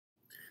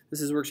This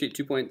is worksheet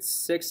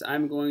 2.6.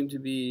 I'm going to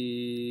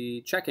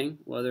be checking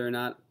whether or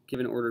not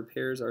given ordered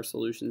pairs are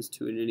solutions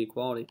to an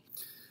inequality.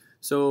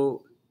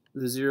 So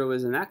the 0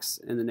 is an x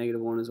and the negative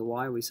 1 is a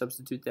y. We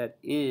substitute that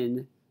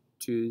in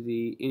to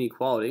the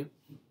inequality,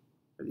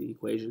 or the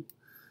equation,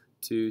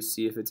 to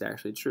see if it's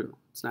actually true.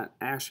 It's not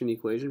actually an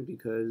equation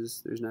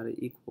because there's not an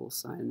equal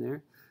sign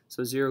there.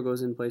 So 0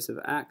 goes in place of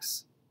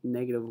x,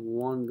 negative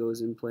 1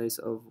 goes in place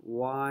of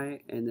y,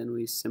 and then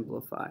we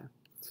simplify.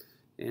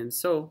 And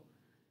so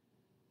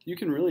you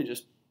can really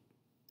just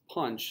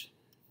punch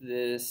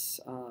this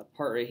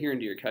part right here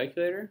into your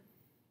calculator.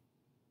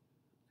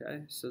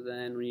 Okay, so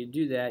then when you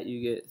do that,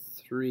 you get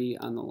 3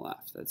 on the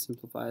left. That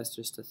simplifies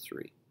just to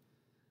 3.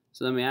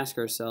 So then we ask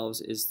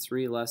ourselves, is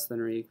 3 less than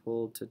or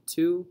equal to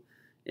 2?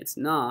 It's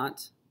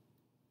not.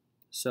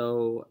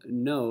 So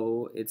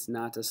no, it's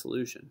not a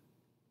solution.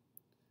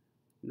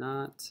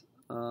 Not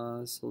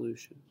a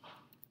solution.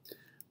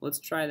 Let's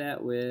try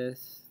that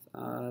with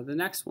the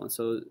next one.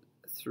 So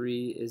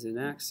 3 is an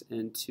x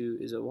and 2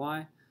 is a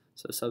y.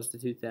 So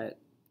substitute that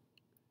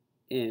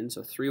in.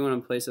 So 3 went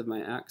in place of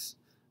my x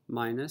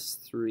minus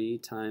 3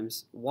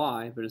 times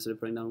y. But instead of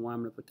putting down y,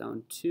 I'm going to put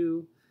down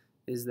 2.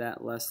 Is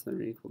that less than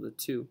or equal to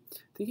 2? I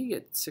think you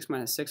get 6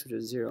 minus 6, which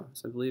is 0.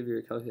 So I believe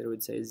your calculator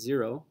would say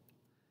 0.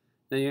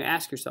 Then you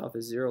ask yourself,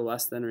 is 0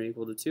 less than or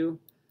equal to 2?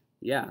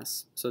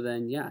 Yes. So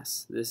then,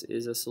 yes, this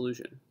is a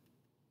solution.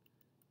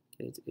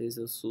 It is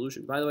a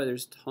solution. By the way,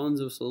 there's tons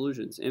of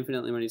solutions,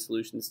 infinitely many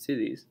solutions to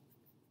these.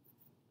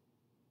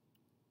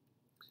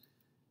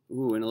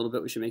 Ooh, in a little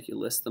bit we should make you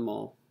list them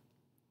all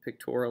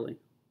pictorially.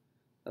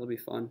 That'll be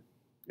fun.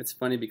 It's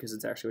funny because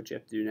it's actually what you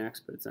have to do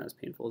next, but it's not as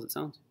painful as it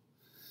sounds.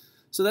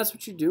 So that's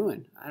what you're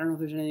doing. I don't know if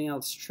there's anything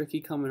else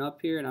tricky coming up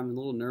here, and I'm a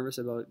little nervous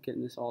about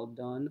getting this all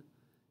done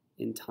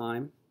in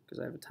time because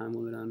I have a time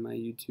limit on my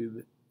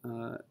YouTube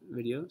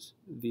videos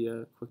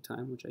via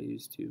QuickTime, which I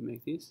use to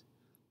make these.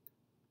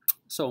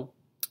 So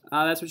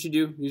that's what you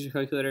do. Use your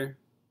calculator.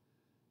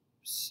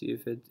 See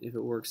if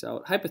it works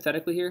out.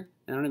 Hypothetically here,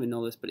 and I don't even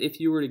know this, but if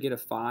you were to get a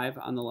 5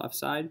 on the left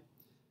side,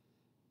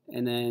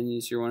 and then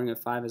you're wondering if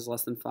 5 is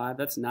less than 5,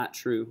 that's not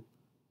true,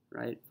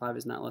 right? 5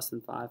 is not less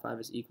than 5. 5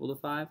 is equal to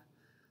 5.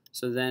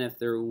 So then if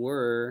there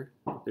were,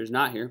 there's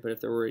not here, but if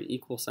there were an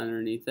equal sign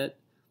underneath it,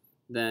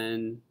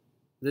 then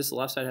this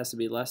left side has to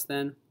be less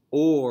than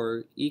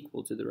or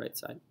equal to the right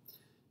side.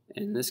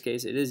 And in this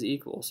case, it is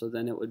equal, so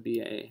then it would be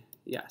a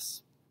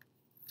yes.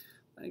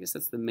 I guess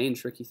that's the main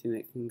tricky thing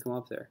that can come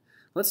up there.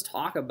 Let's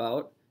talk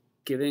about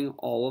giving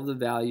all of the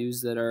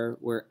values that are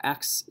where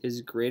x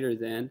is greater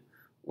than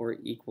or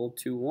equal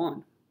to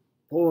 1.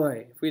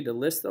 Boy, if we had to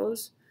list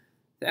those,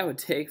 that would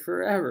take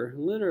forever,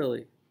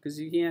 literally, because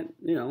you can't,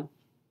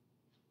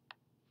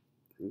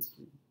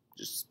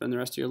 just spend the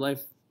rest of your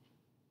life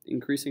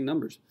increasing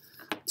numbers.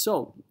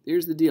 So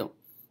here's the deal.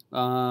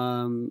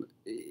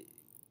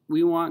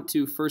 We want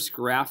to first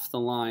graph the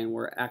line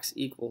where x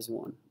equals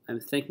 1. I'm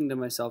thinking to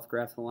myself,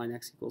 graph the line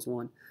x equals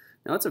 1.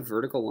 Now it's a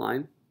vertical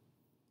line.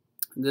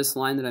 This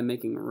line that I'm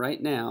making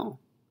right now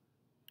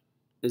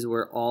is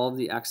where all of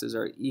the x's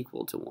are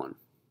equal to 1.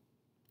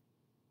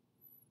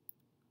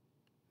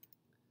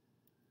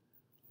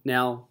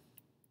 Now,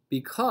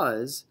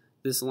 because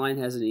this line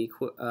has an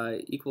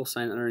equal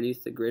sign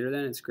underneath the greater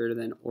than, it's greater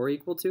than or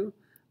equal to,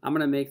 I'm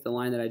going to make the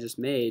line that I just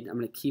made, I'm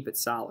going to keep it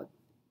solid.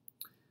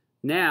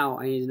 Now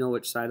I need to know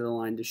which side of the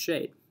line to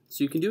shade.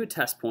 So you can do a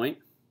test point.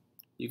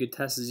 You could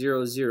test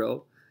 0,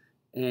 0,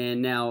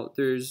 and now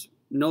there's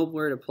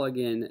nowhere to plug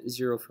in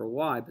 0 for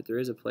y, but there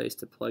is a place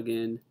to plug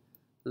in,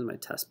 this is my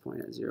test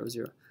point at 0,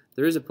 0.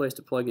 There is a place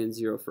to plug in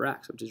 0 for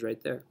x, which is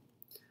right there.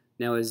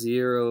 Now is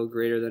 0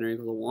 greater than or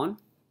equal to 1?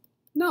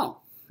 No,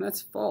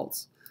 that's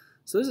false.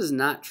 So this is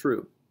not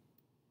true.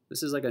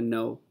 This is like a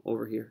no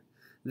over here.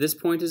 This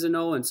point is a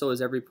no, and so is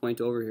every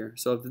point over here.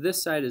 So if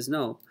this side is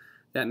no,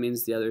 that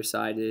means the other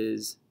side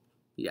is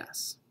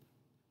yes.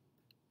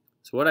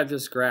 So what I've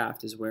just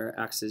graphed is where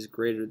x is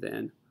greater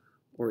than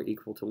or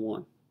equal to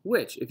 1,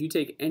 which, if you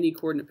take any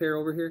coordinate pair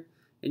over here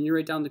and you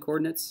write down the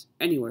coordinates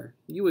anywhere,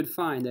 you would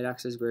find that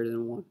x is greater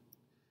than 1.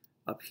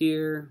 Up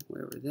here,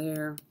 way over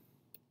there.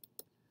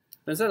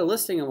 But instead of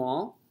listing them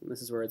all, and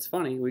this is where it's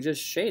funny, we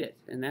just shade it,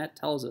 and that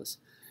tells us.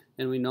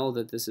 And we know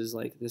that this is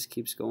like, this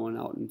keeps going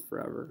out and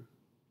forever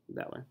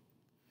that way.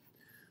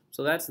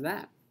 So that's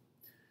that.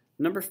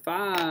 Number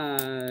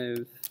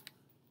 5.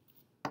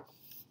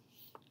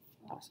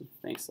 Awesome.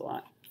 Thanks a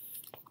lot.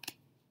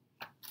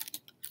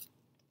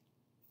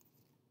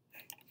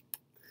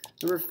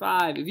 Number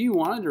 5. If you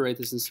wanted to write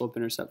this in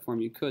slope-intercept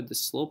form, you could. The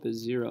slope is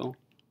 0.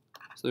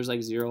 So there's like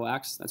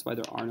 0x. That's why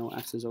there are no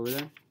x's over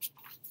there.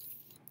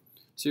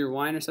 So your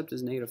y-intercept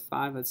is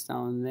 -5. That's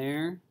down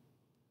there.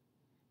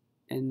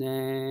 And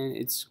then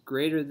it's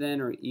greater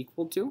than or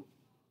equal to.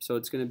 So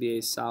it's going to be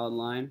a solid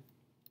line.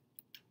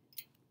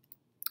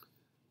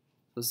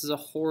 This is a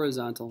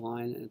horizontal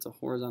line, and it's a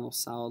horizontal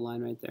solid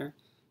line right there.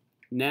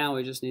 Now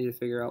we just need to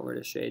figure out where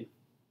to shade.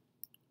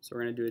 So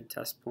we're going to do a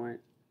test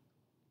point.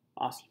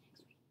 Awesome.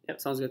 Yep,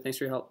 sounds good. Thanks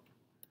for your help.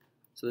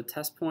 So the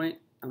test point,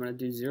 I'm going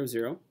to do 0,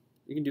 0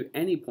 You can do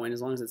any point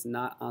as long as it's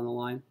not on the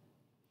line.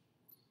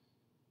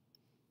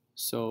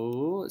 So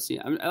let's see,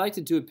 I like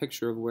to do a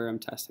picture of where I'm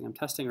testing. I'm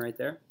testing right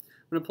there.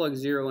 I'm going to plug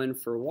 0 in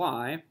for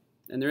y,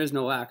 and there is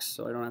no x,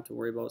 so I don't have to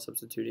worry about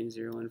substituting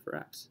 0 in for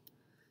x.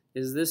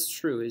 Is this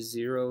true? Is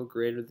 0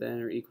 greater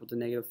than or equal to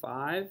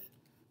 -5?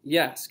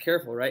 Yes,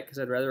 careful, right? Because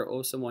I'd rather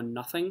owe someone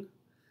nothing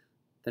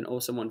than owe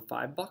someone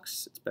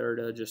 $5. It's better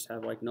to just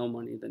have like no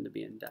money than to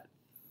be in debt.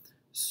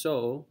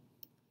 So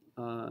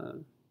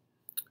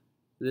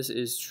this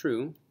is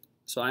true.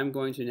 So I'm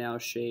going to now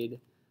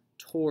shade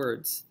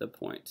towards the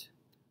point,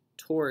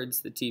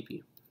 towards the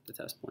TP, the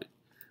test point.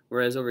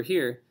 Whereas over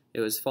here, it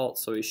was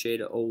false, so we shade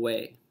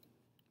away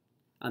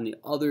on the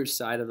other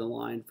side of the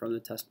line from the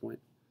test point.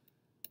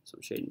 So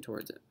I'm shading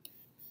towards it.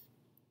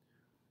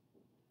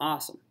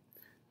 Awesome.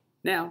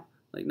 Now,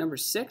 like number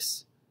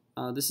 6,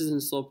 this is in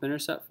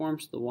slope-intercept form,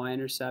 so the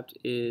y-intercept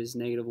is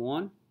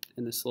 -1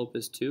 and the slope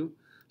is 2.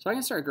 So I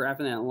can start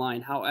graphing that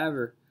line.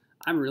 However,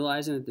 I'm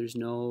realizing that there's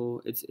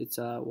no, it's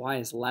y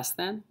is less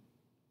than.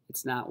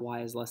 It's not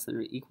y is less than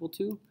or equal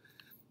to.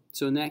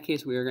 So in that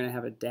case, we are going to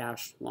have a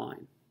dashed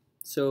line.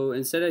 So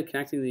instead of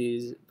connecting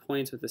these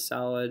points with a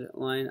solid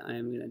line, I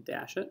am going to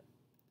dash it.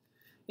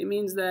 It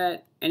means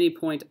that any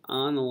point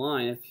on the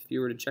line, if you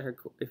were to check,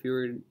 if you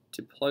were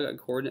to plug a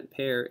coordinate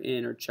pair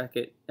in or check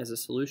it as a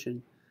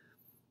solution,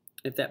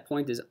 if that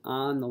point is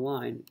on the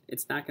line,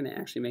 it's not going to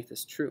actually make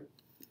this true.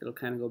 It'll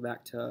kind of go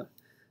back to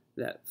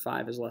that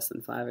 5 is less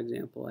than 5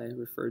 example I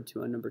referred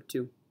to on number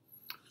 2.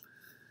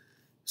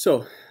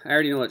 So I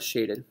already know it's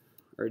shaded,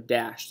 or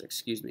dashed,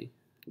 excuse me,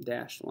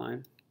 dashed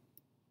line.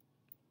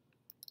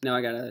 Now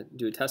I gotta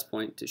do a test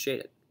point to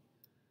shade it.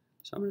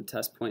 So I'm going to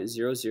test point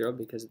 0, 0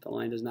 because the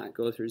line does not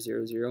go through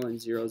 0, 0, and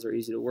zeros are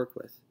easy to work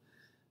with.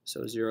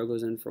 So 0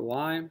 goes in for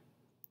y,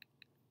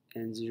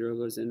 and 0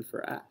 goes in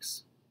for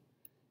x.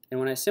 And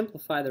when I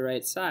simplify the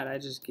right side, I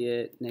just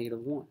get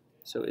 -1.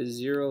 So is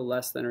 0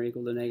 less than or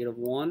equal to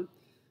 -1?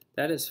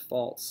 That is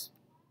false.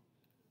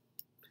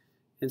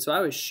 And so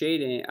I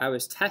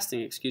was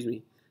testing, excuse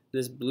me,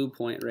 this blue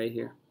point right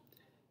here.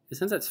 And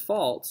since that's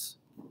false,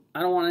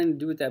 I don't want anything to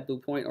do with that blue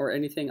point or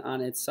anything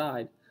on its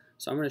side.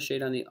 So I'm going to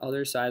shade on the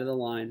other side of the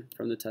line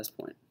from the test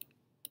point.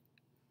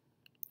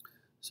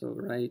 So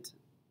right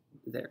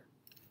there.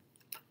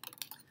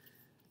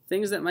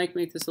 Things that might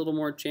make this a little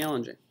more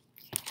challenging.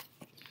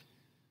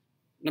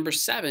 Number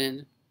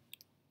 7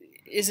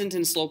 isn't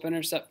in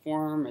slope-intercept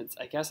form.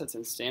 I guess it's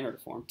in standard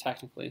form,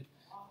 technically.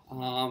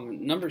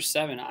 Number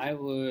 7, I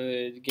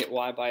would get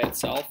y by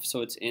itself,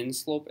 so it's in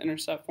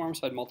slope-intercept form,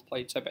 so I'd multiply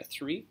each side by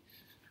 3.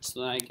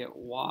 So then I get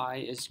y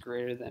is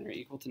greater than or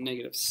equal to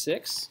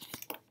 -6.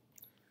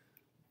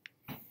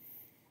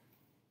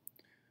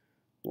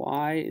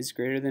 Y is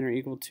greater than or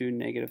equal to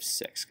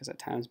 -6, because that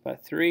times by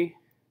 3,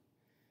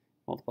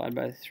 multiplied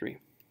by 3.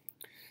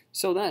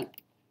 So then,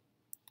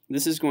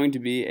 this is going to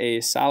be a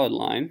solid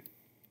line,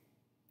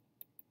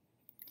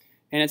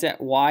 and it's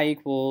at y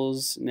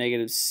equals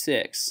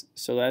 -6.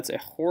 So that's a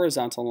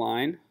horizontal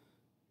line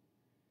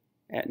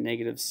at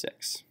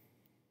 -6.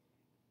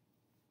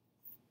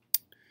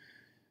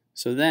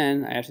 So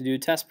then I have to do a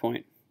test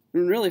point.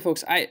 And really,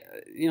 folks,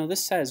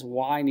 this says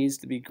y needs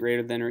to be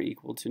greater than or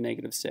equal to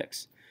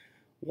 -6.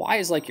 Y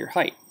is like your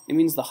height. It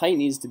means the height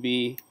needs to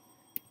be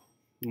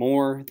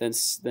more than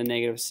the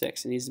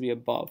 -6. It needs to be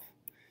above.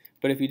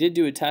 But if you did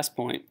do a test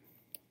point,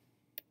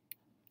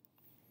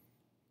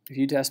 if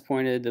you test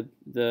pointed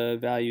the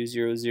value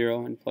 0,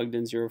 0 and plugged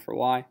in 0 for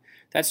y,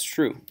 that's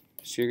true.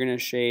 So you're going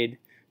to shade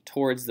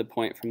towards the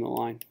point from the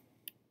line.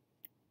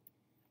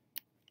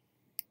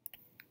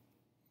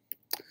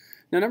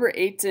 Now number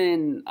 8's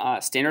in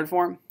standard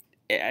form.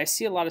 I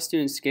see a lot of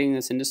students getting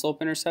this into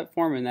slope-intercept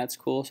form, and that's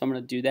cool, so I'm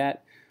going to do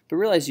that. But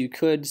realize you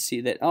could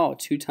see that, oh,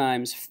 2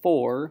 times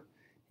 4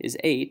 is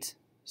 8,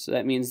 so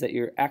that means that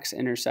your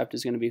x-intercept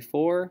is going to be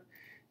 4,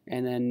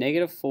 and then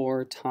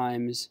 -4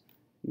 times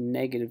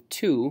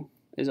 -2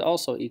 is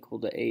also equal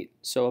to 8.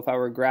 So if I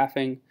were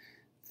graphing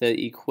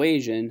the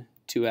equation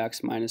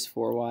 2x minus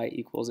 4y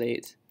equals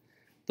 8,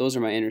 those are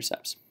my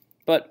intercepts.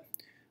 But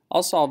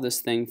I'll solve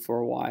this thing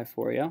for y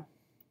for you.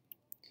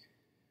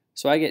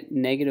 So I get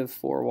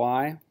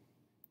 -4y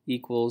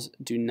equals,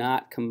 do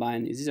not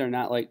combine these. These are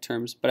not like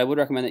terms, but I would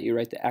recommend that you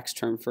write the x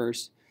term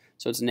first.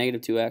 So it's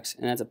 -2x,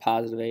 and that's a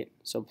 +8,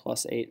 so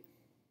plus 8.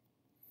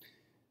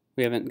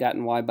 We haven't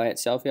gotten y by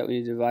itself yet. We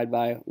need to divide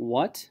by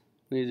what?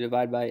 We need to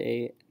divide by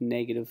a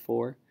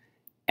 -4.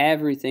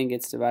 Everything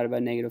gets divided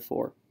by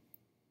 -4.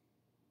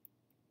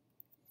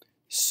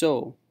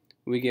 So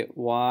we get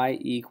y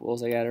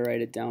equals, I got to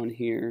write it down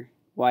here,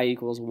 y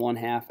equals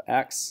 1/2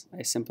 x.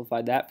 I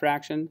simplified that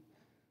fraction.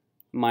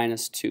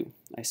 Minus 2.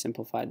 I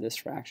simplified this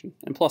fraction.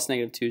 And plus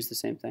 -2 is the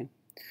same thing.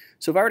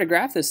 So if I were to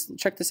graph this,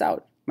 check this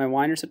out. My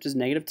y-intercept is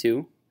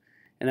 -2,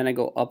 and then I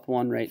go up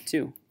 1, right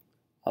 2.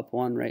 Up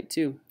 1, right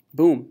 2.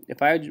 Boom.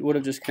 If I would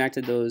have just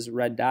connected those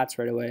red dots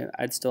right away,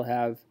 I'd still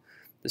have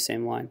the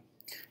same line.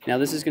 Now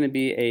this is going to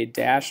be a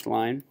dashed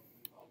line.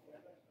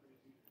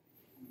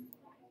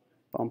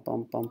 Bump,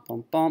 bump, bump,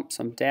 bump, bump.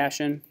 So I'm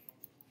dashing.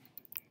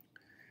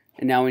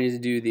 And now we need to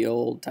do the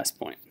old test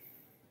point.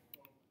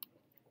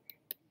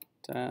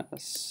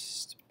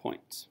 Test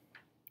point.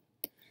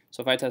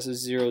 So if I test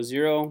 0,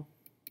 0,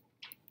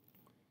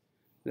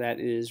 that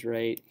is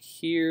right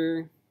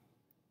here.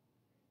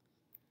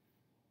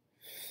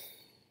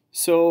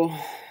 So,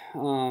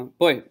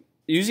 boy,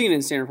 using it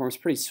in standard form is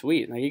pretty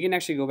sweet. Like, you can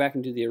actually go back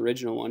and do the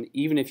original one,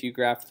 even if you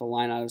graph the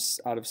line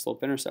out of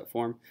slope-intercept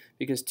form,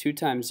 because 2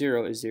 times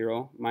 0 is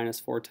 0, minus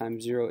 4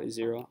 times 0 is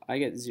 0. I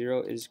get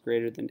 0 is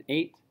greater than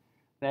 8.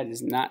 That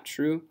is not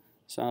true,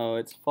 so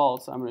it's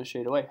false. I'm going to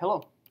shade away.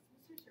 Hello.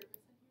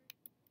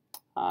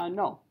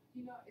 No.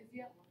 Is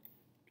he at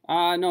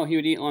lunch? No, he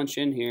would eat lunch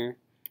in here.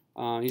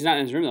 He's not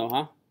in his room, though,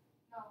 huh?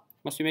 No.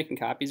 Must be making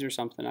copies or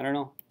something. I don't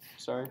know.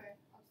 Sorry. Okay,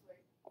 I'll just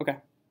wait. Okay.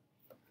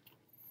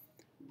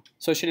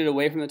 So I shaded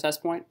away from the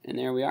test point, and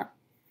there we are.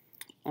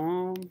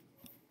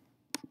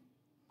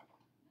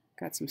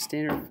 Got some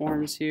standard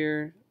forms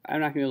here. I'm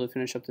not going to be able to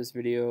finish up this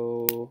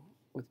video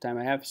with the time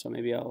I have, so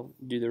maybe I'll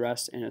do the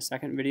rest in a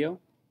second video.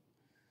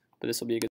 But this will be a good